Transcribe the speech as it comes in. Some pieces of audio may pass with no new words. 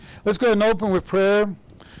Let's go ahead and open with prayer.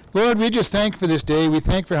 Lord, we just thank you for this day. We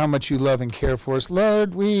thank you for how much you love and care for us.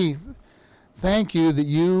 Lord, we thank you that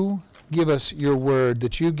you give us your word,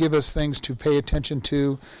 that you give us things to pay attention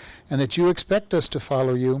to, and that you expect us to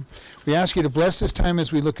follow you. We ask you to bless this time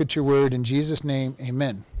as we look at your word. In Jesus' name,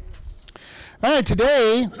 amen. All right,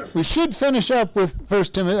 today we should finish up with 1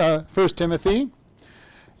 Timothy.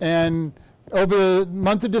 And over the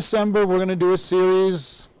month of December, we're going to do a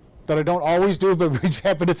series that I don't always do, but we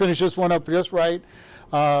happen to finish this one up just right.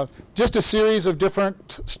 Just a series of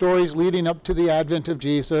different stories leading up to the advent of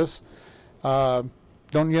Jesus. Don't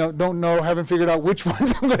know, haven't figured out which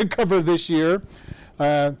ones I'm going to cover this year.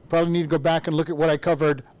 Probably need to go back and look at what I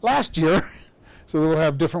covered last year, so we'll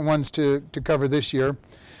have different ones to cover this year.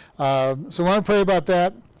 So I want to pray about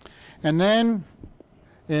that. And then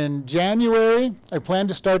in January, I plan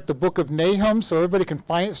to start the book of Nahum, so everybody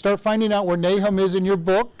can start finding out where Nahum is in your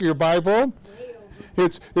book, your Bible.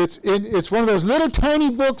 It's one of those little tiny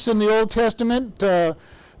books in the Old Testament.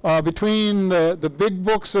 Between the big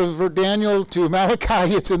books of Daniel to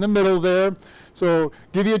Malachi, it's in the middle there. So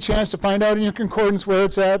give you a chance to find out in your concordance where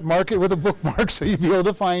it's at. Mark it with a bookmark so you'll be able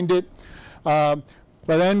to find it. But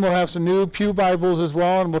then we'll have some new Pew Bibles as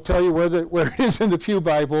well, and we'll tell you where it is in the Pew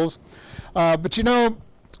Bibles. But you know,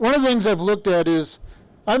 one of the things I've looked at is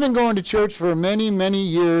I've been going to church for many, many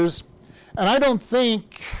years, and I don't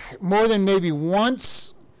think more than maybe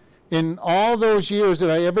once in all those years did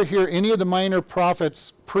I ever hear any of the minor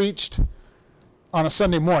prophets preached on a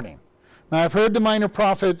Sunday morning. Now, I've heard the minor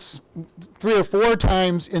prophets 3 or 4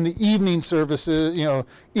 times in the evening services,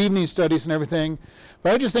 evening studies and everything.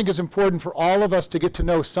 But I just think it's important for all of us to get to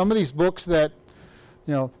know some of these books that,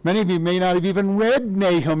 many of you may not have even read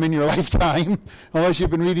Nahum in your lifetime, unless you've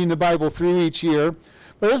been reading the Bible through each year.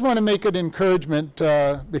 But I just want to make it an encouragement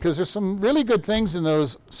because there's some really good things in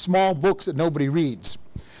those small books that nobody reads.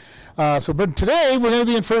 But today we're going to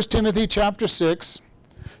be in 1 Timothy chapter 6,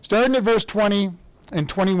 starting at verse 20 and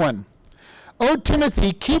 21. O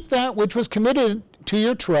Timothy, keep that which was committed to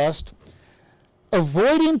your trust,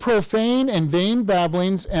 avoiding profane and vain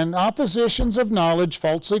babblings and oppositions of knowledge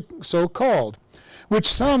falsely so called, which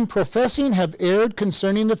some professing have erred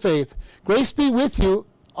concerning the faith. Grace be with you.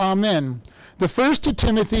 Amen. The first to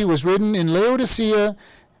Timothy was written in Laodicea,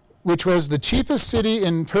 which was the chiefest city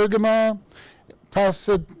in Pergama,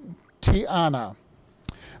 Pasitiana.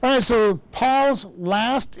 All right, so Paul's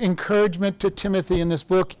last encouragement to Timothy in this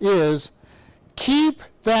book is, keep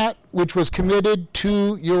that which was committed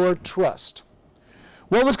to your trust.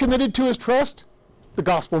 What was committed to his trust? The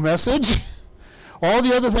gospel message. All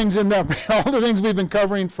the other things in that, all the things we've been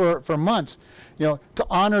covering for months. To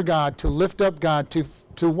honor God, to lift up God,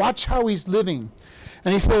 to watch how he's living.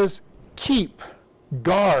 And he says, keep,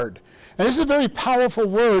 guard. And this is a very powerful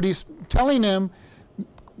word. He's telling them,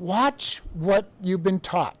 watch what you've been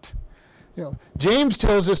taught. James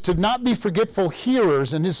tells us to not be forgetful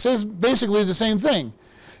hearers, and it says basically the same thing.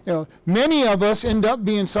 Many of us end up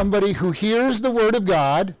being somebody who hears the word of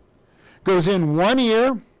God, goes in one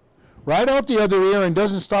ear, right out the other ear, and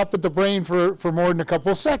doesn't stop at the brain for more than a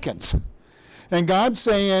couple of seconds. And God's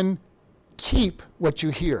saying, keep what you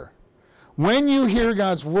hear. When you hear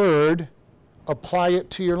God's word, apply it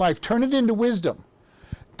to your life. Turn it into wisdom.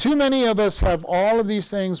 Too many of us have all of these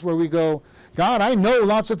things where we go, God, I know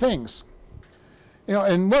lots of things.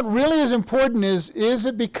 And what really is important is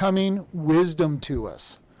it becoming wisdom to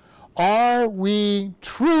us? Are we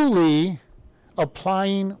truly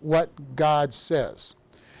applying what God says?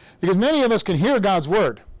 Because many of us can hear God's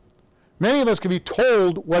word. Many of us can be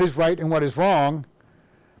told what is right and what is wrong,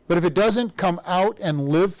 but if it doesn't come out and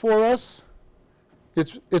live for us,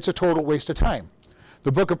 it's a total waste of time.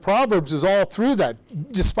 The book of Proverbs is all through that.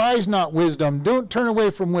 Despise not wisdom. Don't turn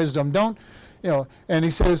away from wisdom. And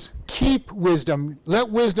he says, keep wisdom. Let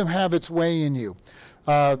wisdom have its way in you.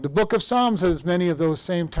 The book of Psalms has many of those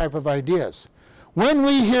same type of ideas. When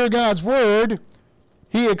we hear God's word,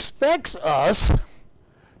 he expects us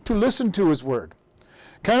to listen to his word.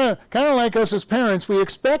 Kind of like us as parents, we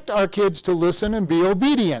expect our kids to listen and be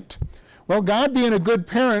obedient. Well, God, being a good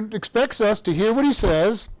parent, expects us to hear what he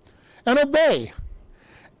says and obey.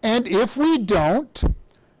 And if we don't,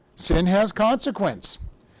 sin has consequence.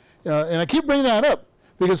 And I keep bringing that up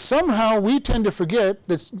because somehow we tend to forget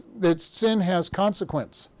that sin has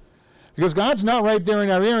consequence. Because God's not right there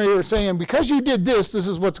in our ear saying, because you did this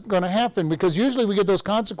is what's going to happen. Because usually we get those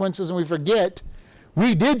consequences and we forget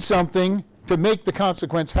we did something to make the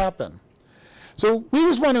consequence happen. So we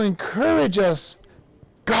just want to encourage us,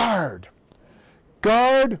 guard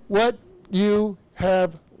what you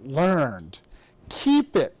have learned.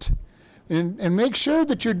 Keep it. And make sure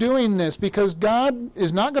that you're doing this, because God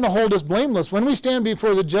is not going to hold us blameless. When we stand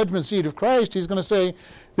before the judgment seat of Christ, he's going to say,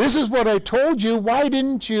 this is what I told you. Why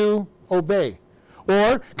didn't you obey?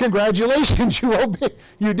 Or, congratulations,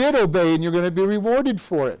 you did obey, and you're going to be rewarded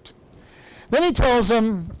for it. Then he tells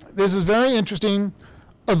them, this is very interesting,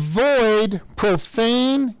 avoid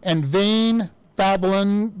profane and vain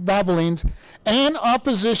babblings and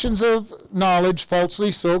oppositions of knowledge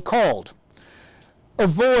falsely so called.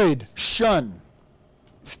 Avoid, shun,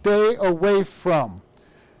 stay away from.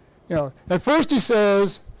 At first he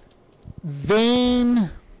says profane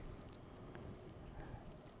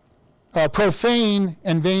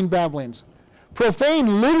and vain babblings.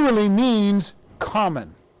 Profane literally means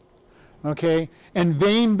common, okay? And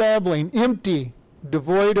vain babbling, empty,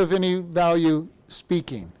 devoid of any value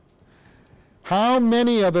speaking. How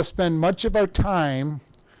many of us spend much of our time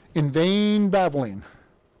in vain babbling?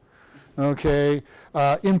 Okay,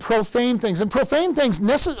 in profane things. And profane things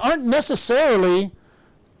aren't necessarily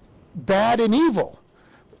bad and evil.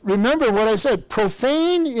 Remember what I said,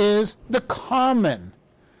 profane is the common.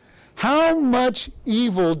 How much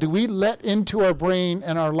evil do we let into our brain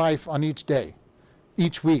and our life on each day,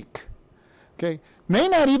 each week? Okay, may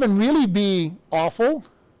not even really be awful,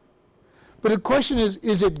 but the question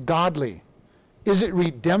is it godly? Is it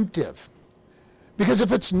redemptive? Because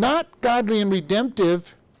if it's not godly and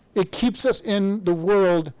redemptive, it keeps us in the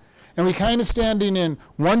world, and we kind of standing in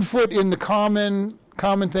one foot in the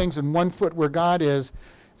common things and one foot where God is,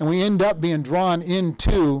 and we end up being drawn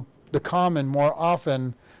into the common more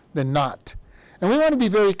often than not. And we want to be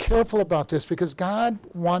very careful about this, because God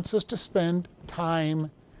wants us to spend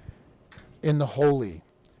time in the holy,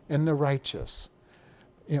 in the righteous.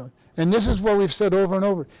 And this is what we've said over and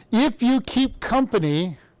over. If you keep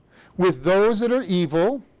company with those that are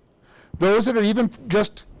evil, those that are even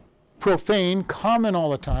just profane, common all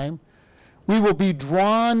the time, we will be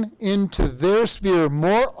drawn into their sphere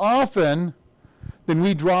more often than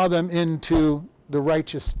we draw them into the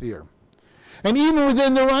righteous sphere. And even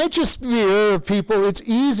within the righteous sphere of people, it's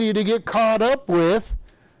easy to get caught up with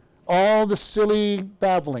all the silly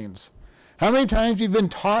babblings. How many times you've been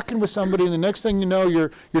talking with somebody, and the next thing you know,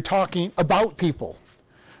 you're talking about people.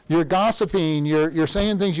 You're gossiping, you're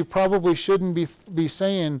saying things you probably shouldn't be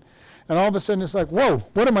saying, and all of a sudden it's like, whoa,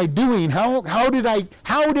 what am I doing? How did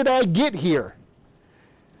I get here?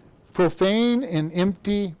 Profane and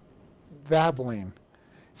empty babbling.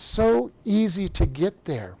 So easy to get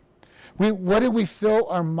there. What do we fill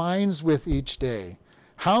our minds with each day?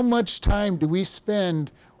 How much time do we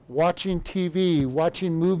spend watching TV,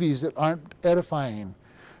 watching movies that aren't edifying,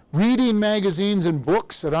 reading magazines and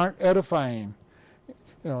books that aren't edifying?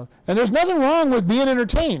 And there's nothing wrong with being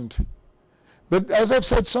entertained. But as I've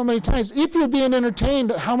said so many times, if you're being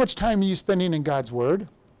entertained, how much time are you spending in God's Word?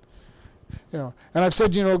 And I've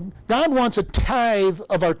said, God wants a tithe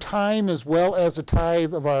of our time as well as a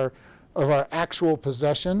tithe of our actual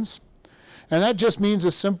possessions. And that just means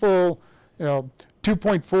a simple,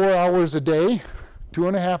 2.4 hours a day,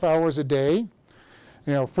 2.5 hours a day,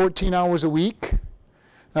 14 hours a week.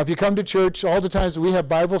 Now, if you come to church, all the times we have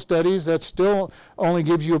Bible studies, that still only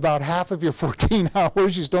gives you about half of your 14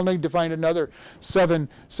 hours. You still need to find another seven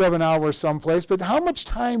hours someplace. But how much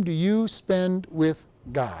time do you spend with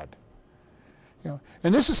God?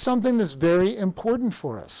 And this is something that's very important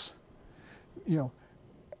for us.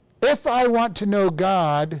 If I want to know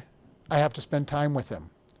God, I have to spend time with him.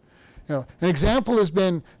 An example has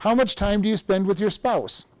been, how much time do you spend with your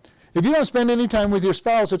spouse? If you don't spend any time with your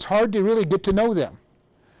spouse, it's hard to really get to know them.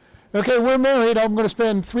 Okay, we're married. I'm going to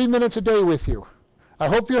spend 3 minutes a day with you. I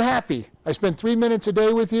hope you're happy. I spend 3 minutes a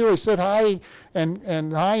day with you. I said hi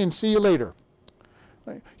and see you later.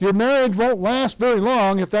 Your marriage won't last very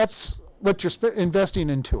long if that's what you're investing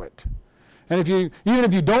into it. And even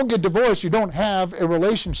if you don't get divorced, you don't have a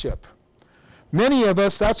relationship. Many of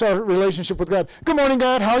us, that's our relationship with God. Good morning,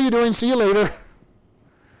 God. How are you doing? See you later.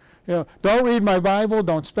 Don't read my Bible.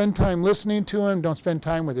 Don't spend time listening to him. Don't spend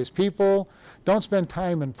time with his people. Don't spend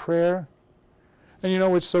time in prayer. And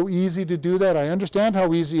it's so easy to do that. I understand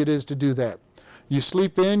how easy it is to do that. You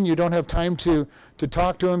sleep in, you don't have time to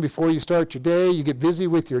talk to him before you start your day. You get busy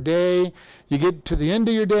with your day. You get to the end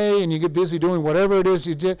of your day and you get busy doing whatever it is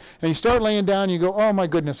you did. And you start laying down and you go, oh my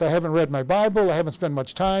goodness, I haven't read my Bible. I haven't spent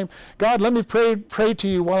much time. God, let me pray to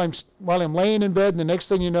you while I'm laying in bed, and the next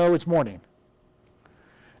thing you know, it's morning.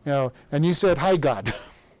 And you said, hi, God.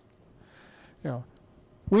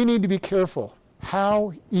 We need to be careful.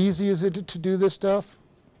 How easy is it to do this stuff?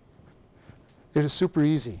 It is super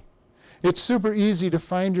easy. It's super easy to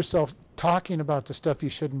find yourself talking about the stuff you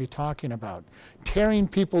shouldn't be talking about, tearing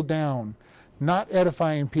people down, not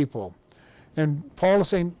edifying people, And Paul is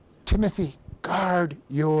saying, Timothy, guard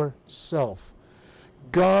yourself.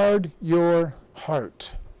 Guard your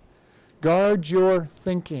heart. Guard your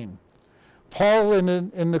thinking. Paul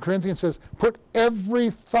in the Corinthians says, put every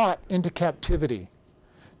thought into captivity.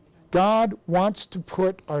 God wants to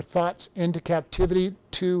put our thoughts into captivity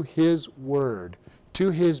to His Word,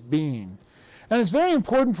 to His being. And it's very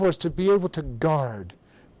important for us to be able to guard,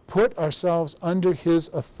 put ourselves under His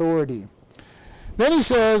authority. Then he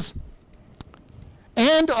says,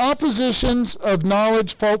 and oppositions of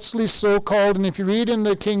knowledge falsely so called. And if you read in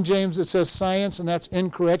the King James, it says science, and that's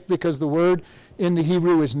incorrect because the word in the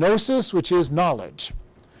Hebrew is gnosis, which is knowledge.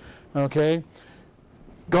 Okay?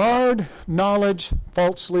 Guard knowledge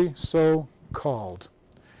falsely so called.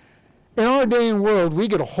 In our day and world, we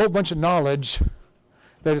get a whole bunch of knowledge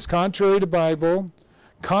that is contrary to Bible,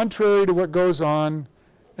 contrary to what goes on,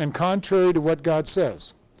 and contrary to what God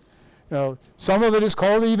says. Some of it is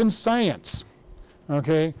called even science.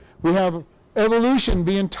 Okay? We have evolution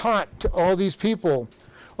being taught to all these people.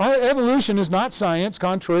 Evolution is not science,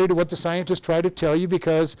 contrary to what the scientists try to tell you,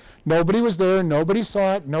 because nobody was there, nobody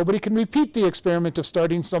saw it, nobody can repeat the experiment of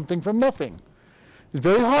starting something from nothing. It's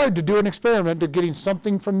very hard to do an experiment of getting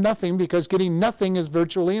something from nothing, because getting nothing is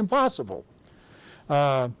virtually impossible.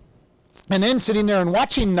 And then sitting there and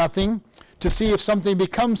watching nothing to see if something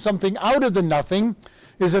becomes something out of the nothing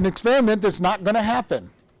is an experiment that's not going to happen.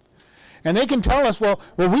 And they can tell us, well,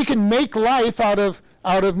 we can make life out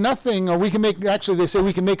of nothing, or we can make, actually they say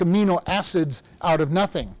we can make amino acids out of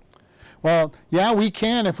nothing. Well, yeah, we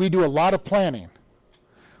can if we do a lot of planning.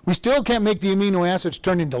 We still can't make the amino acids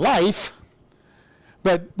turn into life,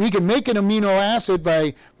 but we can make an amino acid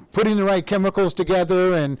by putting the right chemicals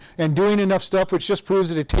together and doing enough stuff, which just proves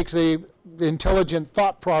that it takes an intelligent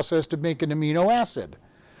thought process to make an amino acid.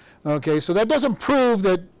 Okay, so that doesn't prove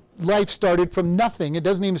that life started from nothing. It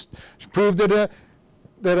doesn't even prove that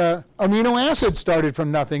a amino acid started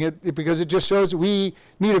from nothing, because it just shows that we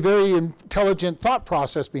need a very intelligent thought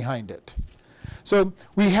process behind it. So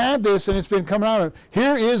we have this, and it's been coming out of,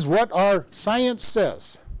 here is what our science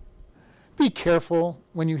says. Be careful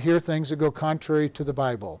when you hear things that go contrary to the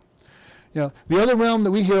Bible. The other realm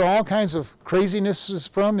that we hear all kinds of crazinesses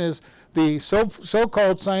from is the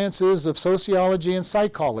so-called sciences of sociology and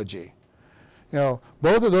psychology.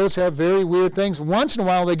 Both of those have very weird things. Once in a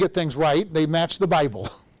while they get things right. They match the Bible.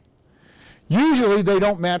 Usually they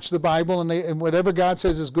don't match the Bible, and whatever God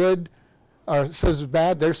says is good or says is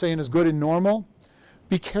bad, they're saying is good and normal.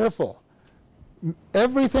 Be careful.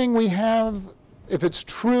 Everything we have, if it's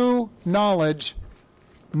true knowledge,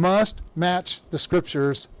 must match the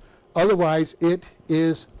Scriptures. Otherwise, it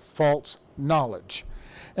is false knowledge.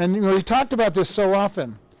 And we talked about this so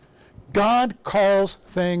often. God calls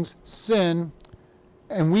things sin,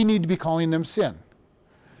 and we need to be calling them sin.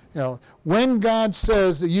 When God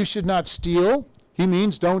says that you should not steal, He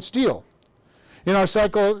means don't steal. In our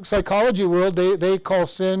psychology world, they call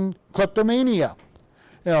sin kleptomania.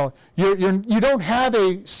 You don't have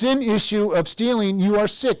a sin issue of stealing. You are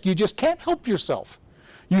sick. You just can't help yourself.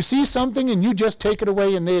 You see something and you just take it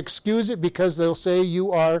away, and they excuse it because they'll say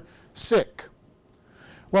you are sick.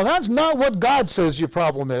 Well, that's not what God says your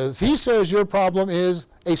problem is. He says your problem is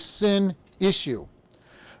a sin issue.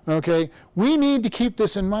 Okay? We need to keep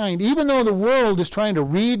this in mind. Even though the world is trying to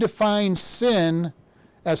redefine sin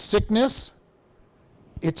as sickness,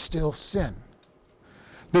 it's still sin.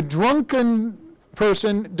 The drunken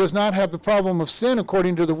person does not have the problem of sin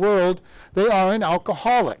according to the world. They are an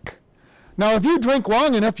alcoholic. Now, if you drink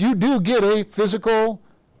long enough, you do get a physical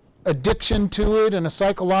addiction to it and a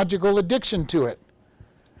psychological addiction to it.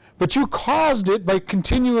 But you caused it by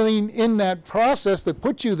continuing in that process that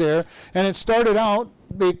put you there, and it started out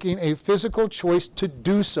making a physical choice to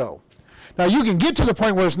do so. Now, you can get to the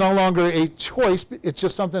point where it's no longer a choice, it's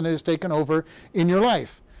just something that has taken over in your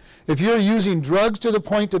life. If you're using drugs to the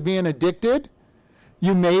point of being addicted,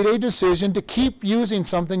 you made a decision to keep using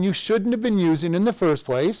something you shouldn't have been using in the first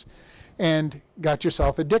place and got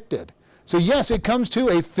yourself addicted. So yes, it comes to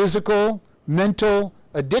a physical, mental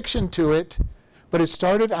addiction to it, but it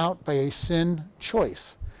started out by a sin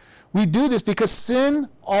choice. We do this because sin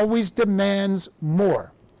always demands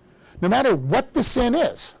more, no matter what the sin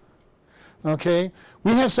is. Okay?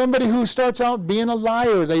 We have somebody who starts out being a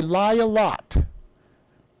liar. They lie a lot.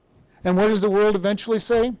 And what does the world eventually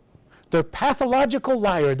say? They're a pathological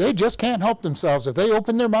liar. They just can't help themselves. If they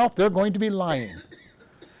open their mouth, they're going to be lying.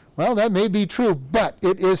 Well, that may be true, but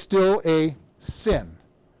it is still a sin.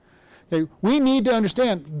 Okay, we need to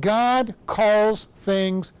understand God calls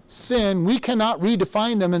things sin. We cannot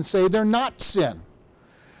redefine them and say they're not sin.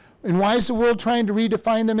 And why is the world trying to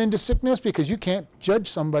redefine them into sickness? Because you can't judge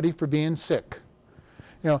somebody for being sick.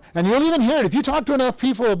 And you'll even hear it. If you talk to enough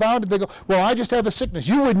people about it, they go, well, I just have a sickness.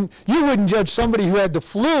 You wouldn't judge somebody who had the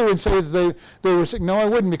flu and say that they were sick. No, I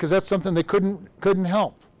wouldn't, because that's something they couldn't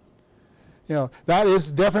help. That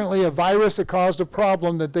is definitely a virus that caused a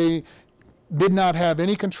problem that they did not have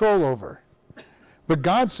any control over. But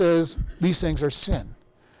God says these things are sin.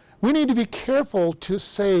 We need to be careful to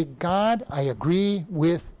say, God, I agree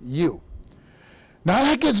with you. Now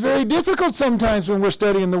that gets very difficult sometimes when we're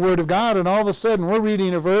studying the Word of God, and all of a sudden we're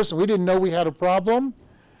reading a verse and we didn't know we had a problem.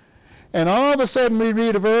 And all of a sudden we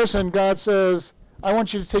read a verse and God says, I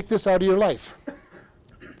want you to take this out of your life.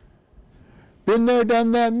 Been there,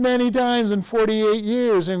 done that many times in 48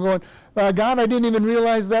 years, and going, God, I didn't even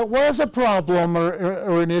realize that was a problem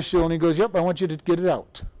or an issue. And he goes, yep, I want you to get it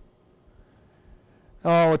out.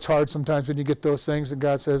 Oh, it's hard sometimes when you get those things, and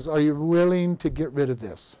God says, are you willing to get rid of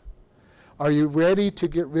this? Are you ready to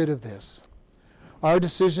get rid of this? Our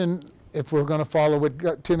decision, if we're going to follow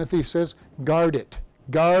what Timothy says, guard it.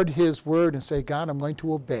 Guard his word and say, God, I'm going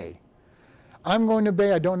to obey. I'm going to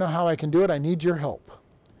obey. I don't know how I can do it. I need your help.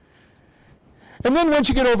 And then once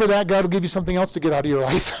you get over that, God will give you something else to get out of your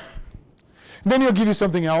life. And then he'll give you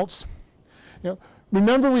something else.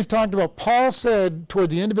 Remember, we've talked about, Paul said toward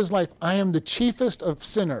the end of his life, I am the chiefest of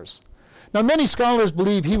sinners. Now, many scholars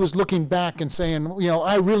believe he was looking back and saying,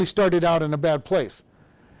 I really started out in a bad place.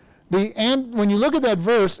 And when you look at that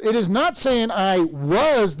verse, it is not saying I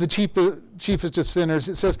was the chiefest of sinners.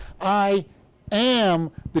 It says, I am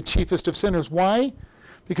the chiefest of sinners. Why?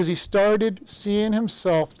 Because he started seeing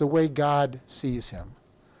himself the way God sees him,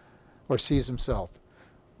 or sees himself.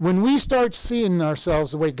 When we start seeing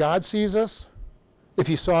ourselves the way God sees us, if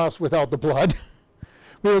he saw us without the blood,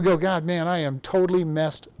 we would go, God, man, I am totally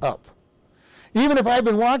messed up. Even if I've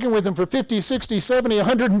been walking with him for 50, 60, 70,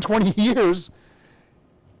 120 years,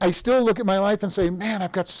 I still look at my life and say, man,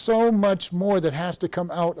 I've got so much more that has to come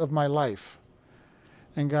out of my life.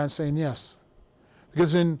 And God's saying, yes.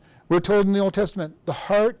 Because we're told in the Old Testament, the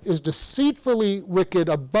heart is deceitfully wicked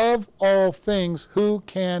above all things. Who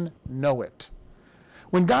can know it?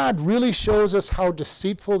 When God really shows us how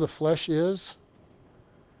deceitful the flesh is,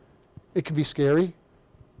 it can be scary.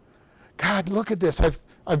 God, look at this.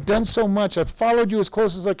 I've done so much. I've followed you as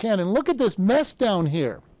close as I can. And look at this mess down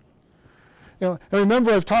here. And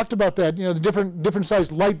remember, I've talked about that, the different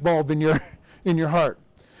sized light bulb in your heart.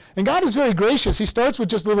 And God is very gracious. He starts with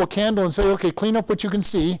just a little candle and say, okay, clean up what you can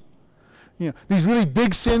see. These really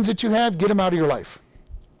big sins that you have, get them out of your life.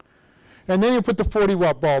 And then you put the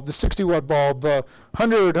 40-watt bulb, the 60-watt bulb,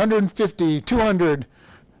 100, 150, 200.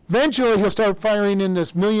 Eventually, he'll start firing in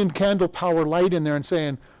this million candle power light in there and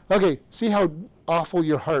saying, okay, see how awful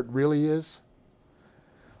your heart really is?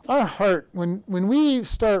 Our heart, when we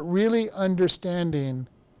start really understanding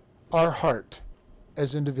our heart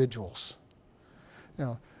as individuals,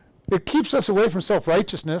 it keeps us away from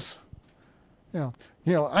self-righteousness.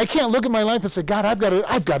 I can't look at my life and say, God, I've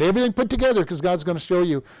got everything put together, because God's going to show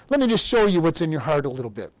you. Let me just show you what's in your heart a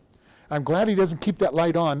little bit. I'm glad he doesn't keep that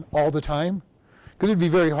light on all the time, because it would be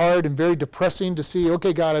very hard and very depressing to see,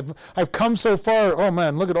 okay, God, I've come so far. Oh,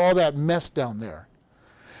 man, look at all that mess down there.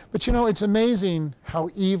 But it's amazing how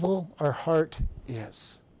evil our heart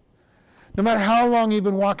is. No matter how long you've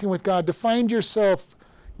been walking with God, to find yourself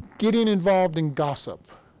getting involved in gossip,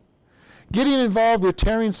 getting involved with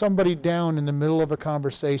tearing somebody down in the middle of a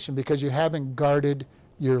conversation because you haven't guarded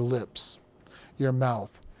your lips, your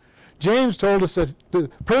mouth. James told us that the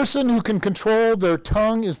person who can control their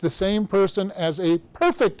tongue is the same person as a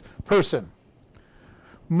perfect person.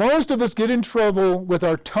 Most of us get in trouble with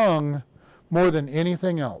our tongue more than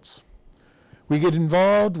anything else. We get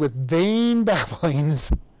involved with vain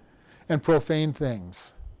babblings and profane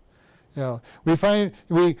things. We find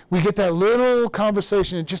we get that little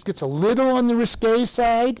conversation. It just gets a little on the risque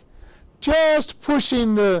side, just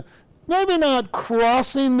pushing maybe not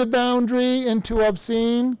crossing the boundary into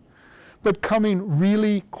obscene, but coming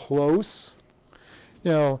really close.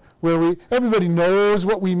 Where everybody knows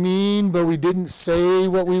what we mean, but we didn't say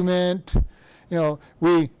what we meant.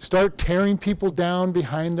 We start tearing people down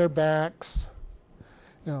behind their backs.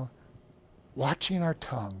 Watching our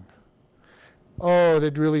tongue. Oh,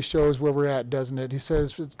 that really shows where we're at, doesn't it? He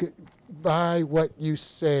says, by what you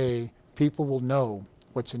say, people will know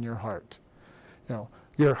what's in your heart.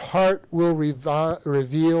 Your heart will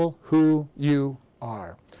reveal who you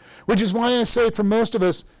are. Which is why I say for most of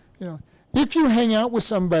us, if you hang out with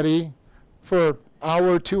somebody for an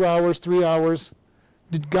hour, 2 hours, 3 hours,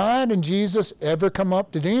 did God and Jesus ever come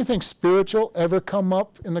up? Did anything spiritual ever come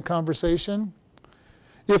up in the conversation?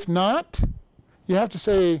 If not, you have to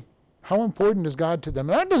say, How important is God to them?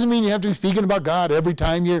 And that doesn't mean you have to be speaking about God every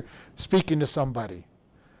time you're speaking to somebody.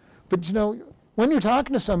 But when you're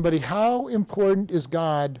talking to somebody, how important is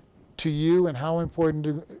God to you and how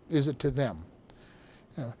important is it to them?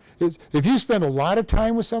 If you spend a lot of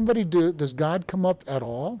time with somebody, does God come up at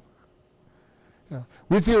all?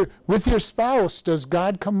 With your spouse, does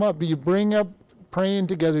God come up? Do you bring up praying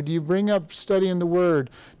together? Do you bring up studying the Word?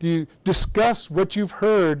 Do you discuss what you've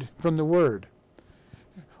heard from the Word?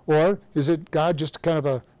 Or is it God just kind of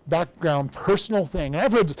a background personal thing? And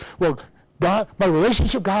I've heard this, well, God, my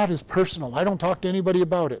relationship with God is personal. I don't talk to anybody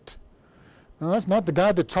about it. Well, that's not the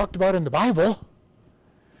God that's talked about in the Bible.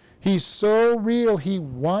 He's so real, he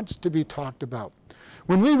wants to be talked about.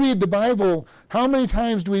 When we read the Bible, how many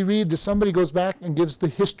times do we read that somebody goes back and gives the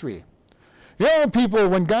history? People,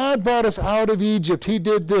 when God brought us out of Egypt, he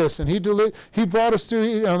did this, and he brought us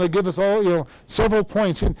through, they give us all, several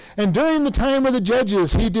points. And during the time of the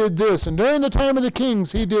judges, he did this, and during the time of the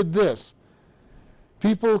kings, he did this.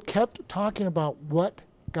 People kept talking about what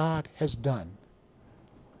God has done.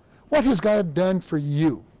 What has God done for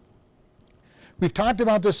you? We've talked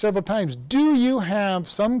about this several times. Do you have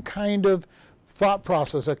some kind of thought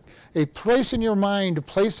process, a place in your mind, a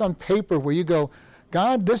place on paper where you go,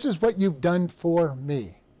 God, this is what you've done for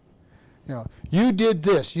me. You did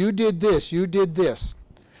this, you did this, you did this.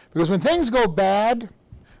 Because when things go bad,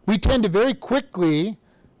 we tend to very quickly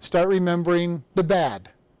start remembering the bad.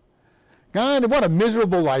 God, what a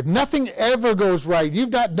miserable life. Nothing ever goes right.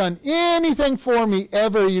 You've not done anything for me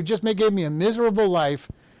ever. You just gave me a miserable life.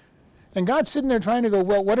 And God's sitting there trying to go,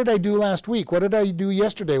 well, what did I do last week? What did I do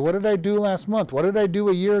yesterday? What did I do last month? What did I do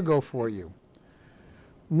a year ago for you?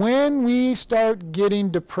 When we start getting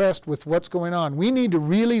depressed with what's going on, we need to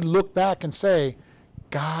really look back and say,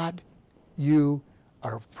 God, you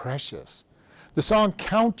are precious. The song,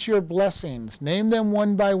 Count Your Blessings, name them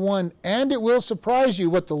one by one, and it will surprise you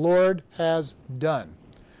what the Lord has done.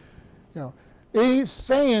 He's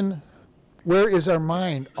saying, where is our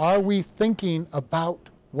mind? Are we thinking about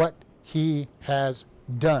what he has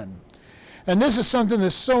done? And this is something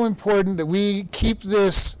that's so important that we keep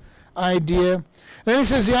this idea. And then he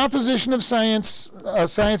says, the opposition of science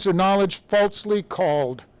or knowledge falsely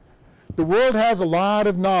called. The world has a lot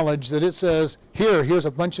of knowledge that it says, here's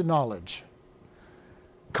a bunch of knowledge.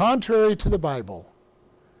 Contrary to the Bible.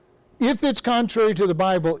 If it's contrary to the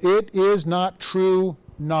Bible, it is not true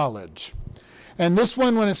knowledge. And this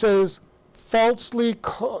one, when it says falsely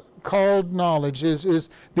called knowledge, is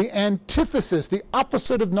the antithesis, the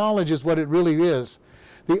opposite of knowledge is what it really is.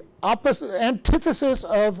 The antithesis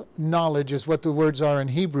of knowledge is what the words are in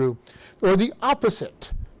Hebrew, or the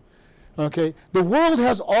opposite. Okay? The world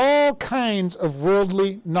has all kinds of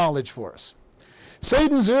worldly knowledge for us.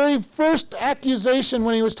 Satan's very first accusation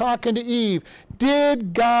when he was talking to Eve,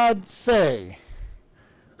 did God say?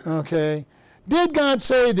 Okay? Did God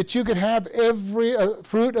say that you could have every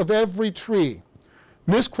fruit of every tree?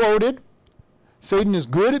 Misquoted. Satan is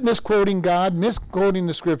good at misquoting God, misquoting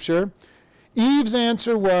the Scripture. Eve's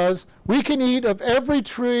answer was, we can eat of every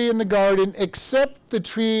tree in the garden except the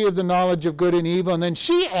tree of the knowledge of good and evil. And then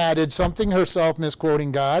she added something herself,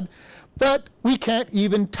 misquoting God, but we can't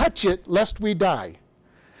even touch it lest we die.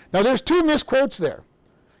 Now there's two misquotes there.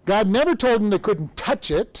 God never told them they couldn't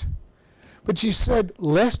touch it, but she said,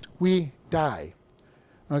 lest we die.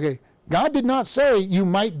 Okay, God did not say you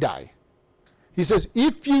might die. He says,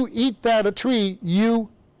 if you eat that tree,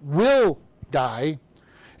 you will die.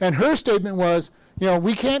 And her statement was,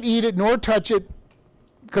 we can't eat it nor touch it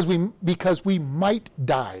because we might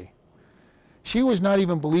die. She was not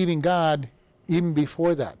even believing God even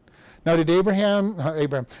before that. Now, did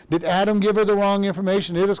Adam give her the wrong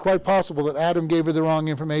information? It is quite possible that Adam gave her the wrong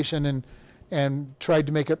information and tried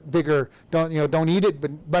to make it bigger. Don't eat it,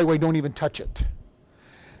 but by the way, don't even touch it.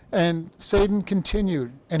 And Satan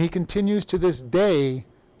continued, and he continues to this day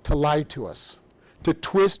to lie to us, to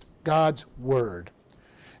twist God's word.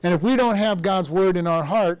 And if we don't have God's word in our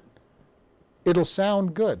heart, it'll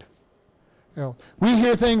sound good. We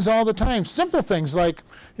hear things all the time, simple things like,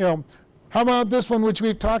 how about this one which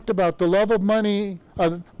we've talked about, the love of money,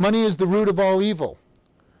 money is the root of all evil.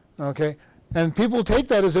 Okay? And people take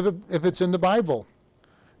that as if it's in the Bible.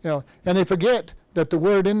 And they forget that the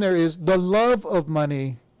word in there is the love of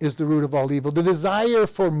money is the root of all evil. The desire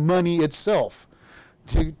for money itself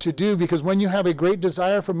to do, because when you have a great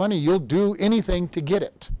desire for money, you'll do anything to get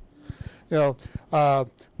it.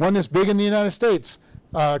 One that's big in the United States,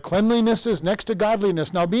 cleanliness is next to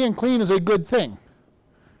godliness. Now, being clean is a good thing.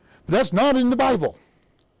 But that's not in the Bible.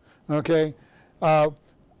 Okay?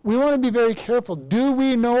 we want to be very careful. Do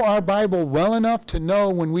we know our Bible well enough to know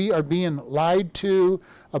when we are being lied to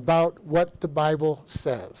about what the Bible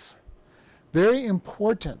says? Very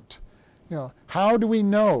important. How do we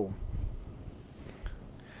know?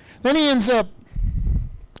 Then he ends up,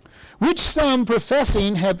 which some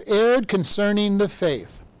professing have erred concerning the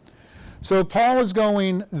faith. So Paul is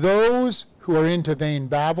going, those who are into vain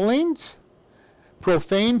babblings,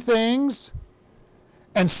 profane things,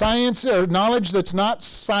 and science or knowledge that's not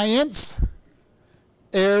science,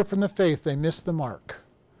 err from the faith. They miss the mark.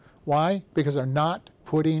 Why? Because they're not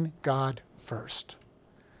putting God first.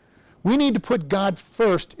 We need to put God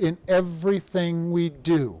first in everything we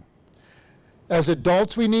do. As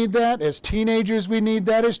adults, we need that. As teenagers, we need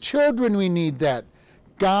that. As children, we need that.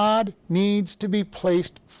 God needs to be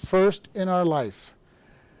placed first in our life.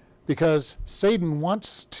 Because Satan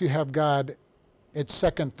wants to have God at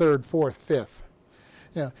second, third, fourth, fifth.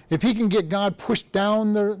 If he can get God pushed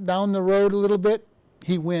down the road a little bit,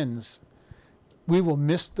 he wins. We will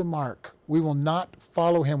miss the mark. We will not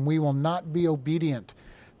follow him. We will not be obedient.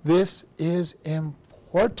 This is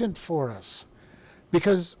important for us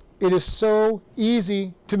because it is so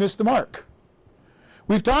easy to miss the mark.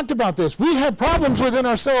 We've talked about this. We have problems within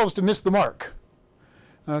ourselves to miss the mark.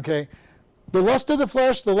 Okay? The lust of the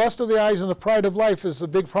flesh, the lust of the eyes, and the pride of life is a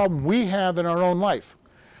big problem we have in our own life.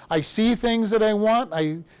 I see things that I want.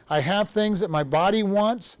 I have things that my body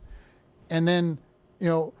wants. And then,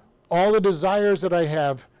 all the desires that I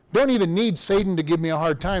have don't even need Satan to give me a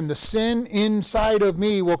hard time. The sin inside of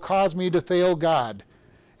me will cause me to fail God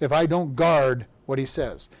if I don't guard what he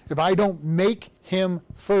says, if I don't make him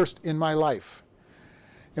first in my life.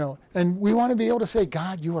 And we want to be able to say,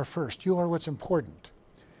 God, you are first. You are what's important.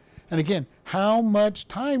 And again, how much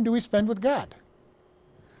time do we spend with God?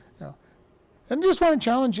 And I just want to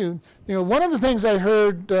challenge you. One of the things I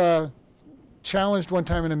heard challenged one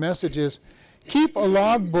time in a message is, keep a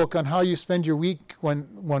logbook on how you spend your week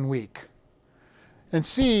one week. And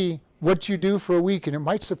see what you do for a week, and it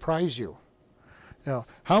might surprise you.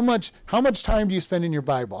 How much time do you spend in your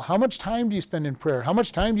Bible? How much time do you spend in prayer? How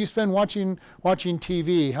much time do you spend watching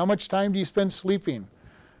TV? How much time do you spend sleeping?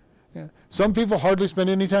 Some people hardly spend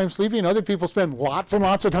any time sleeping. Other people spend lots and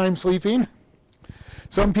lots of time sleeping.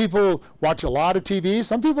 Some people watch a lot of TV.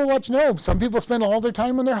 Some people watch no. Some people spend all their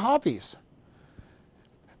time on their hobbies.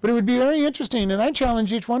 But it would be very interesting, and I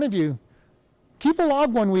challenge each one of you, keep a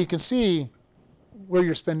log one week and see where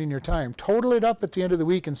you're spending your time. Total it up at the end of the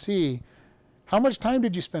week and see how much time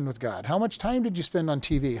did you spend with God? How much time did you spend on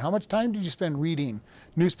TV? How much time did you spend reading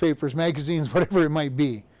newspapers, magazines, whatever it might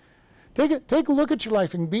be? Take a look at your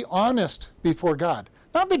life and be honest before God.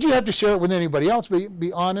 Not that you have to share it with anybody else, but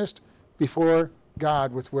be honest before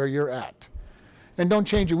God with where you're at. And don't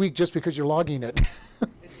change your week just because you're logging it.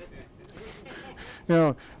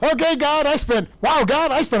 Okay, God, I spent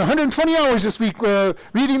 120 hours this week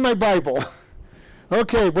reading my Bible.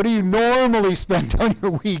 Okay, what do you normally spend on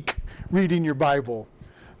your week reading your Bible?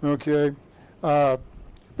 Okay. But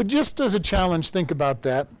just as a challenge, think about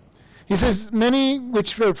that. He says, many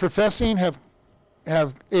which are professing have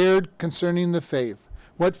erred concerning the faith.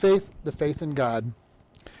 What faith? The faith in God.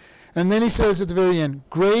 And then he says at the very end,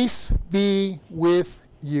 grace be with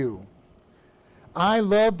you. I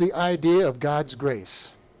love the idea of God's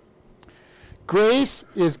grace. Grace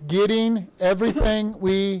is getting everything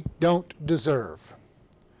we don't deserve.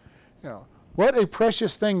 What a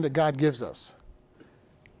precious thing that God gives us.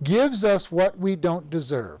 Gives us what we don't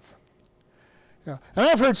deserve. And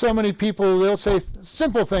I've heard so many people, they'll say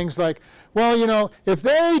simple things like, well, if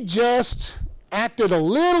they just acted a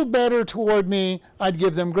little better toward me, I'd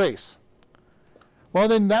give them grace. Well,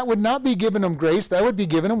 then that would not be giving them grace. That would be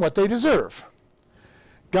giving them what they deserve.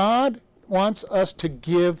 God wants us to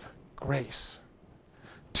give grace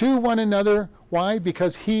to one another. Why?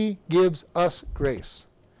 Because he gives us grace.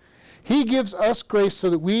 He gives us grace so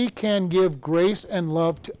that we can give grace and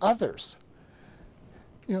love to others.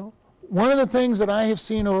 One of the things that I have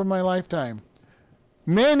seen over my lifetime,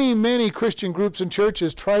 many, many Christian groups and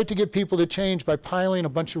churches try to get people to change by piling a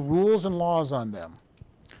bunch of rules and laws on them.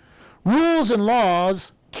 Rules and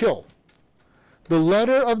laws kill. The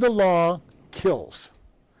letter of the law kills.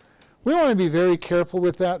 We want to be very careful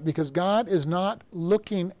with that because God is not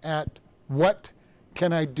looking at what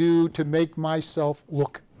can I do to make myself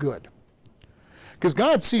look good. Because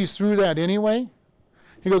God sees through that anyway.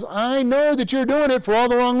 He goes, I know that you're doing it for all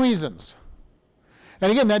the wrong reasons.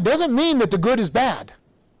 And again, that doesn't mean that the good is bad.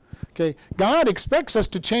 Okay, God expects us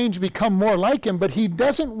to change, become more like him, but he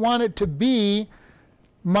doesn't want it to be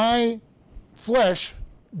my flesh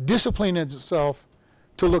disciplining itself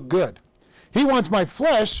to look good. He wants my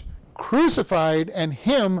flesh crucified and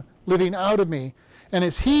him living out of me. And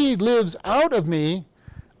as he lives out of me,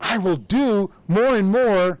 I will do more and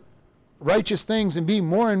more righteous things and be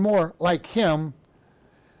more and more like him.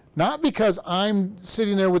 Not because I'm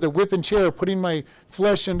sitting there with a whip and chair, putting my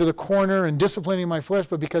flesh into the corner and disciplining my flesh,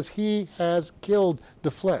 but because he has killed the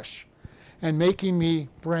flesh and making me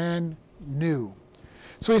brand new.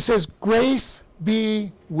 So he says, grace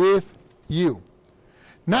be with you.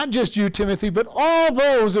 Not just you, Timothy, but all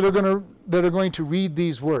those that are going to read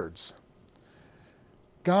these words.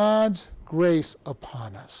 God's grace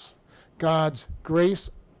upon us. God's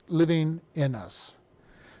grace living in us.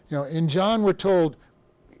 In John we're told,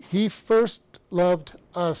 he first loved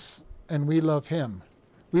us and we love him.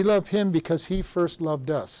 We love him because he first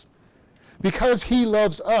loved us. Because he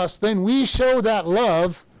loves us, then we show that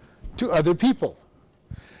love to other people.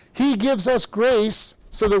 He gives us grace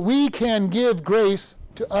so that we can give grace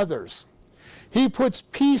to others. He puts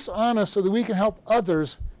peace on us so that we can help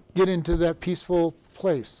others get into that peaceful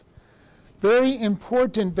place. Very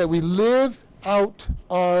important that we live out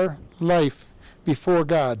our life before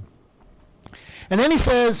God. And then he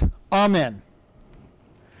says, Amen.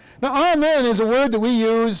 Now, Amen is a word that we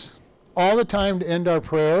use all the time to end our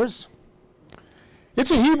prayers.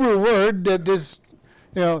 It's a Hebrew word that is,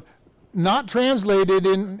 not translated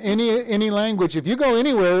in any language. If you go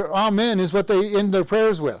anywhere, Amen is what they end their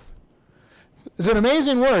prayers with. It's an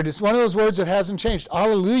amazing word. It's one of those words that hasn't changed.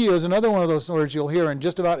 Alleluia is another one of those words you'll hear in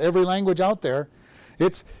just about every language out there.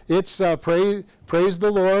 It's praise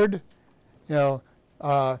the Lord. Hale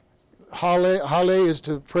is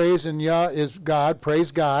to praise, and Yah is God.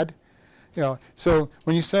 Praise God. So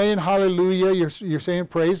when you say in Hallelujah, you're saying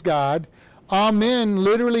praise God. Amen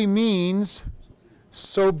literally means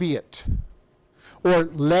so be it, or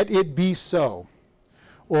let it be so,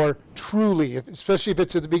 or truly, especially if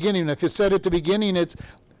it's at the beginning. If it's said at the beginning, it's,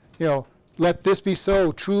 let this be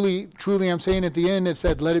so. Truly, truly, I'm saying at the end, it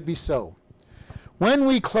said, let it be so. When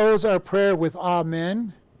we close our prayer with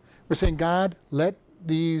Amen, we're saying, God, let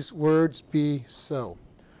these words be so.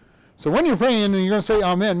 So when you're praying and you're going to say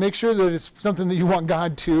Amen, make sure that it's something that you want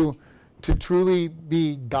God to truly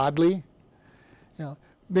be godly.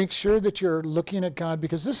 Make sure that you're looking at God,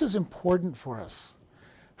 because this is important for us.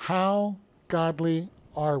 How godly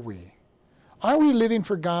are we? Are we living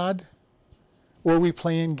for God, or are we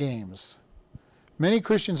playing games? Many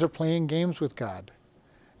Christians are playing games with God,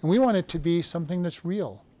 and we want it to be something that's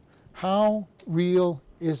real. How real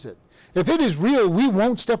is it? If it is real, we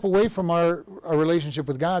won't step away from our relationship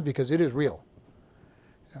with God, because it is real.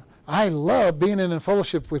 I love being in a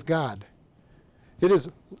fellowship with God. It is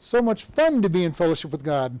so much fun to be in fellowship with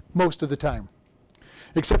God most of the time,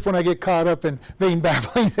 except when I get caught up in vain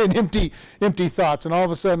babbling and empty thoughts, and all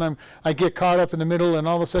of a sudden I get caught up in the middle, and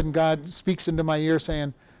all of a sudden God speaks into my ear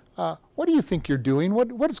saying, what do you think you're doing?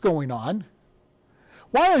 What is going on?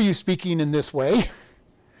 Why are you speaking in this way?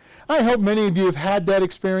 I hope many of you have had that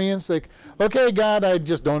experience, like, okay, God, I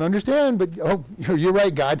just don't understand, but you're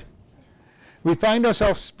right, God. We find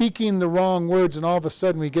ourselves speaking the wrong words, and all of a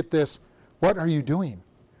sudden we get this, what are you doing?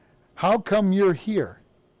 How come you're here?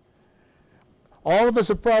 All of us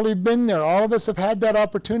have probably been there. All of us have had that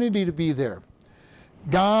opportunity to be there.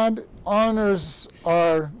 God honors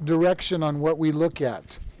our direction on what we look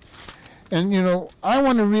at. And, I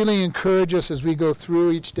want to really encourage us as we go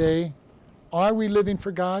through each day. Are we living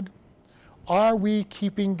for God? Are we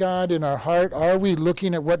keeping God in our heart? Are we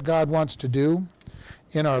looking at what God wants to do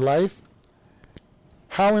in our life?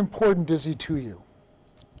 How important is he to you?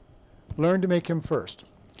 Learn to make him first.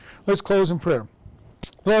 Let's close in prayer.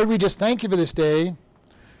 Lord, we just thank you for this day.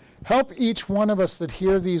 Help each one of us that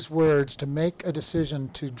hear these words to make a decision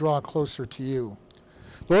to draw closer to you.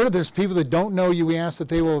 Lord, if there's people that don't know you, we ask that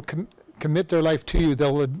they will commit their life to you.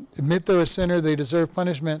 They'll admit they're a sinner, they deserve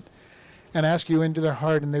punishment, and ask you into their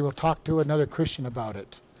heart, and they will talk to another Christian about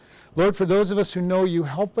it. Lord, for those of us who know you,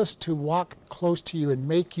 help us to walk close to you and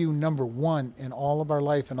make you number one in all of our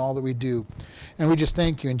life and all that we do. And we just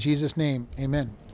thank you. In Jesus' name, amen.